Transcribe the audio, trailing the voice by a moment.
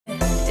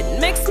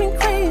makes me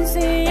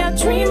crazy. I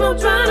dream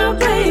about our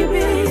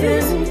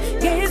babies,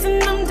 gazing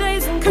them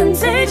days and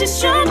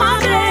contagious. You're my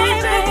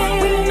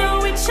baby. We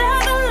know each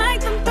other like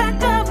the back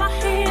of our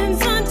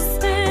hands.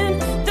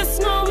 Understand, there's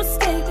no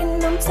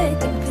mistaking. I'm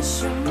taking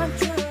 'cause you're my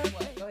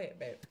drug. Go ahead,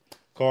 baby.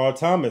 Carl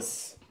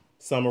Thomas,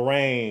 Summer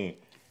Rain.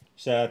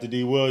 Shout out to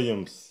D.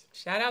 Williams.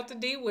 Shout out to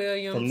D.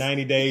 Williams. From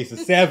 90 Days to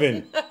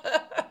 7.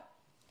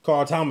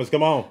 Carl Thomas,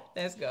 come on.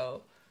 Let's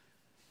go.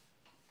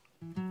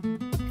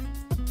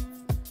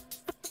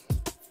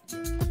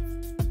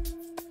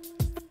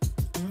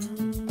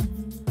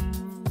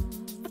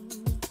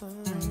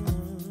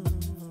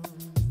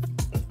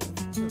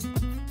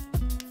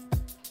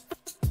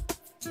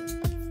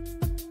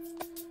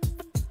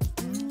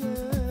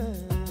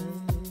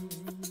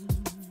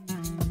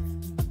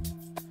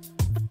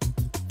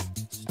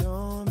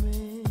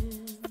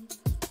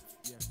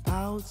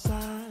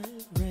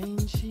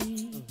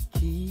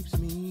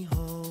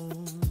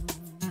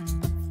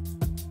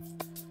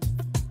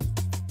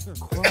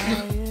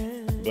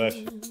 Bless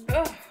you.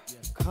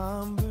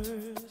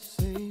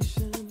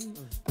 Conversation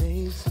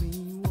makes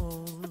me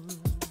warm,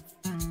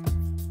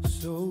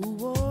 so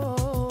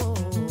warm.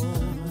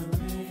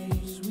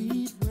 Rain,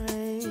 sweet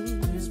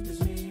rain,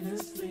 whispers me to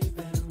sleep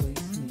and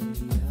wakes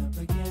me up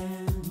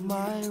again.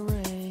 My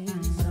rain,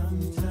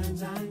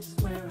 sometimes I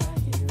swear I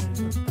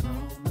hear it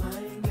call my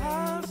name.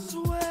 I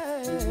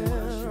swear,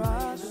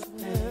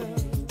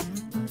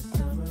 my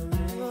summer rain.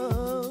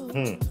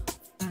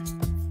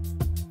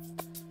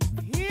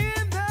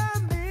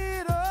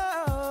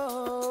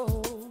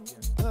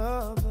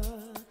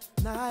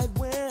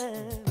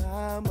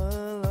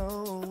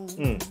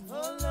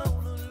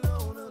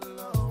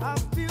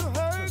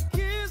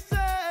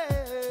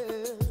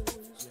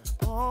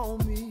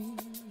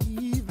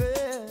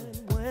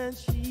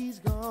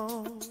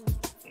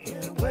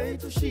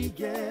 She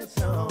gets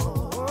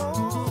home.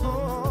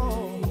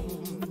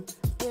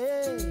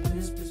 Hey.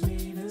 Whispers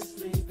me to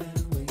sleep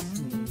and wakes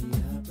me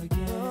up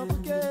again.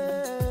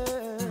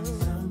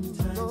 Sometimes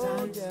I swear I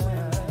hear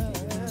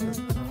her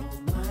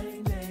call my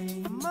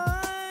name.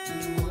 My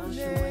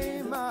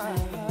name, my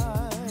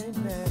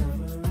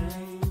name.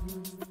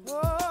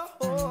 Oh,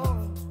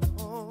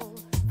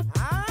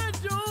 I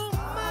don't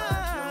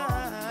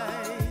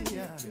mind.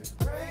 If it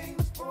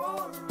rains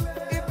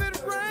forever. If it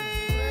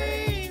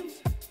rains,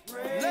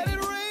 let it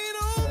rain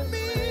on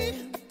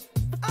me.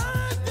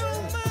 I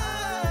don't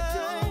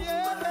mind.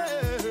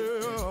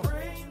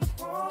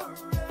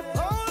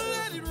 Oh,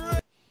 let it rain.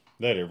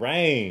 Let it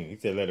rain. He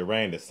said let it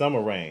rain, the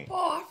summer rain.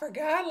 Oh, I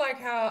forgot like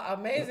how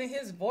amazing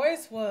his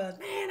voice was.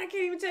 Man, I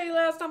can't even tell you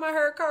last time I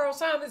heard Carl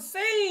Thomas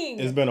sing.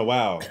 It's been a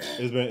while.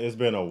 It's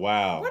been a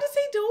while. What is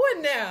he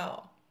doing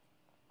now?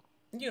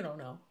 You don't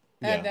know.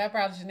 Yeah. I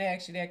probably shouldn't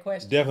ask you that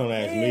question. Definitely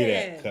ask me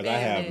that because I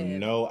have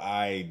no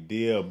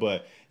idea.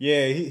 But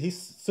yeah, he's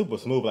super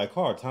smooth. Like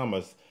Carl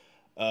Thomas,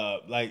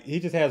 like he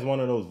just has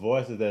one of those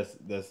voices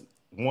that's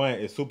one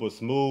is super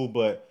smooth,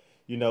 but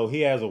you know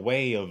he has a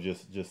way of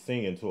just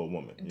singing to a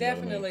woman.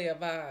 Definitely a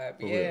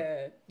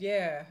vibe.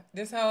 Yeah.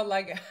 This whole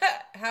like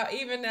how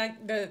even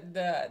like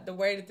the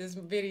way that this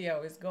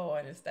video is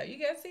going and stuff. You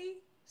guys see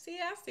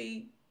I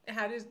see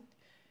how this.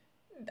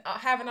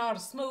 Having all the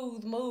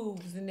smooth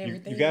moves and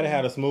everything. You got to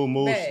have the smooth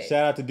moves. Babe.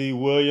 Shout out to D.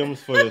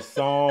 Williams for the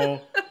song.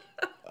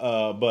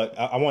 But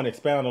I want to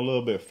expound a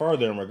little bit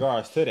further in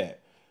regards to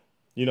that.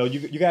 You know,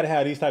 you got to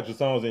have these types of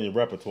songs in your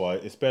repertoire,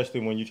 especially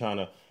when you're trying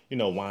to, you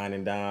know, wine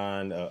and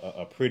dine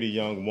a pretty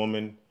young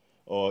woman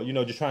or, you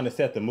know, just trying to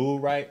set the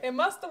mood right. It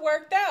must have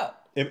worked out.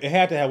 It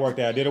had to have worked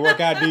out. Did it work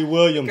out, D.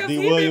 Williams? D.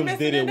 Williams,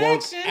 did it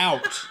work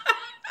out?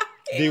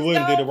 D.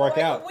 Williams, did it work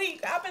out?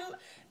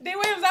 D.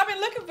 Williams, I've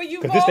been looking for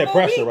you. Because this that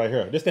pressure right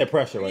here. This that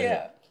pressure right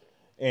here.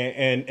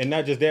 And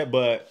not just that,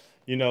 but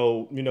you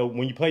know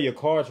when you play your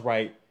cards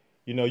right,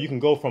 you know you can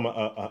go from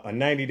a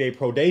 90-day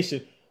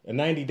probation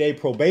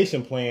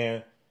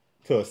plan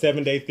to a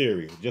 7-day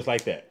theory, just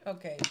like that.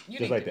 Okay, you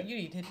need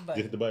to hit the button.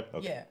 You hit the button.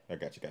 Okay. Yeah, I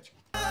got you.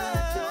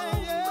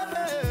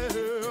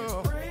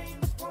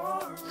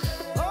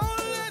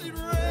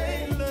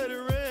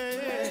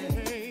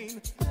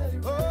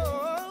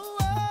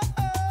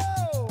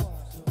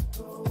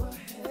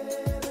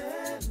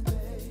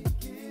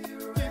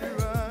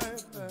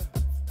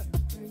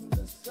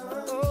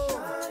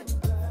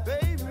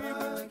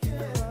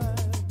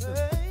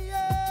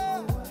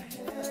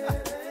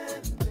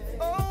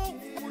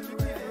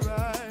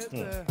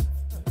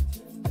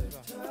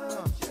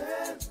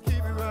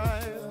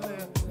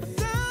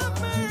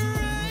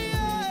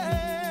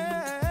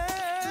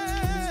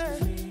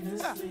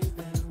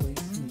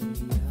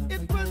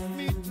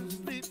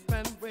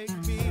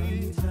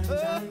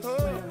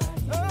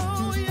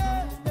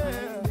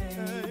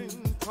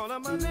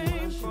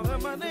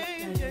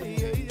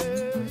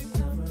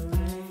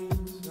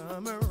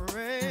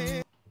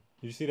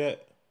 You see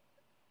that?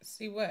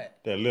 See what?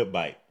 That lip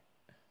bite.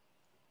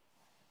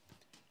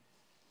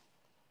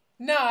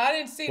 No, I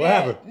didn't see what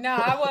that. Happened? No,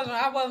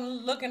 I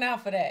wasn't looking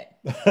out for that.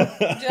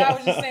 I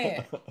was just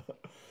saying.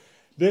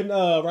 Didn't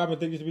Robin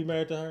think you should be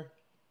married to her?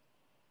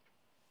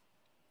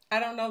 I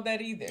don't know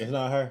that either. It's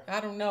not her? I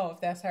don't know if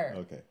that's her.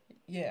 Okay.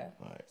 Yeah.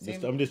 All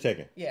right. I'm just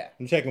checking. Yeah.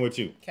 I'm checking with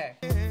you. Okay.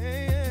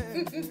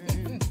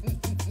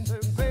 So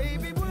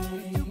baby,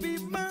 would you be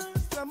my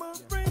summer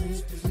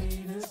rain?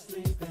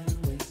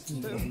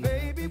 So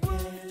baby,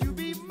 would you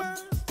be my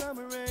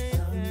summer rain?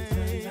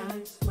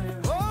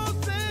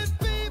 Oh, say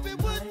baby,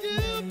 would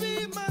you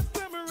be my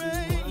summer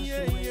rain?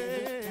 Yeah,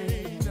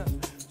 yeah.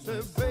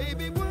 So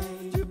baby,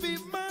 would you be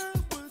my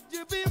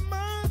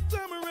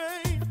summer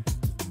rain?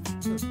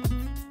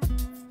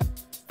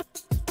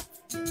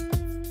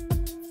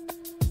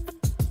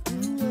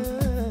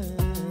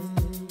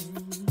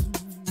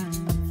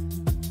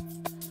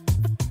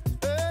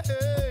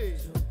 Hey.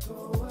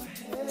 Go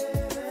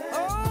ahead.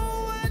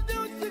 Oh, why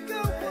don't you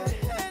go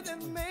ahead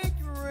and make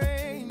it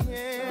rain?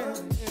 Yeah.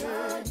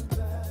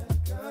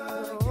 Go ahead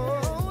and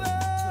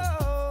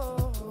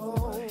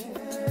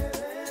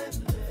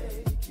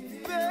make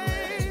it.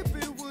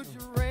 Baby, would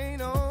you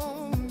rain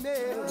on me?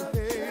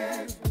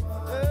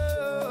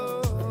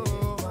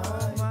 Oh,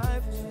 my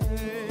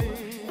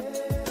pain.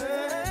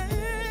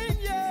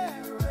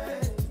 Yeah.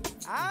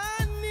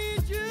 I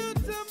need you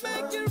to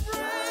make it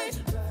rain.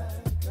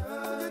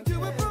 You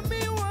do it for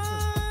me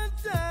one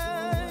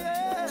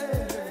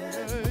time.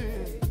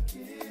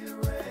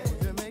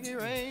 To make it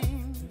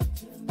rain.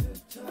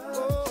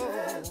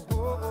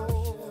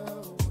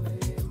 Oh,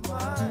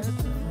 my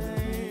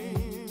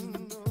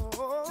pain.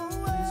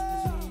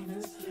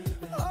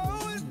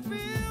 Oh, it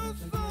feels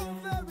so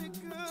very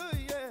good,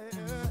 yeah.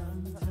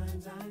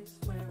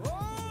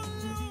 All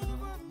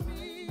over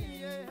me,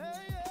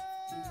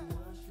 yeah.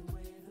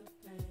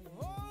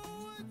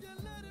 Oh, would you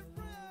let it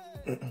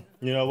rain?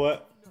 You know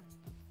what?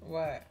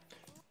 What?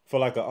 For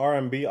like an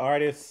R&B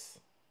artist,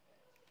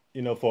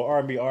 for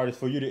R&B artist,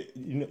 for you to,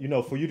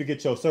 for you to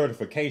get your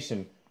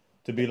certification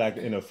to be like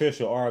an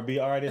official R&B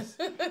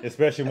artist,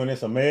 especially when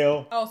it's a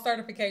male. Oh,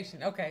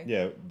 certification. Okay.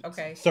 Yeah.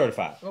 Okay.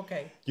 Certified.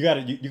 Okay. You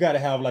gotta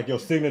have like your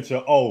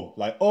signature O,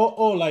 like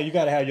like you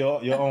gotta have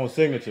your own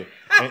signature.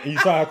 And you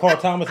saw how Carl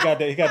Thomas got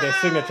that. He got that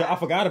signature. I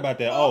forgot about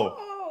that O.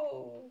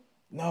 Oh.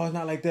 No, it's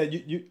not like that.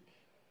 He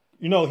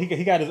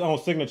got his own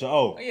signature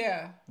O.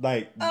 Yeah.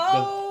 Like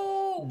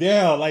Oh.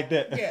 yeah, like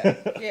that. Yeah.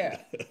 Yeah.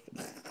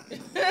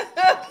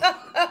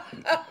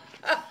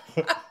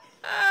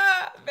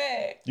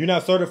 Man. You're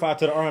not certified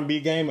to the R&B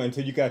game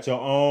until you got your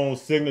own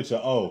signature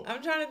O.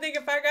 I'm trying to think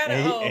if I got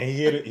And an O.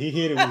 he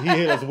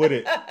hit us with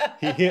it.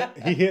 He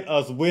hit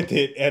us with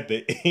it at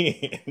the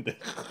end.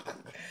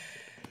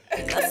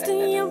 Lust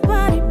in your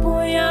body,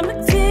 boy, I'm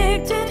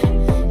addicted.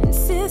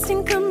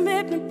 Insisting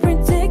commitment,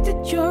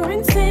 predicted your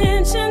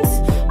intentions.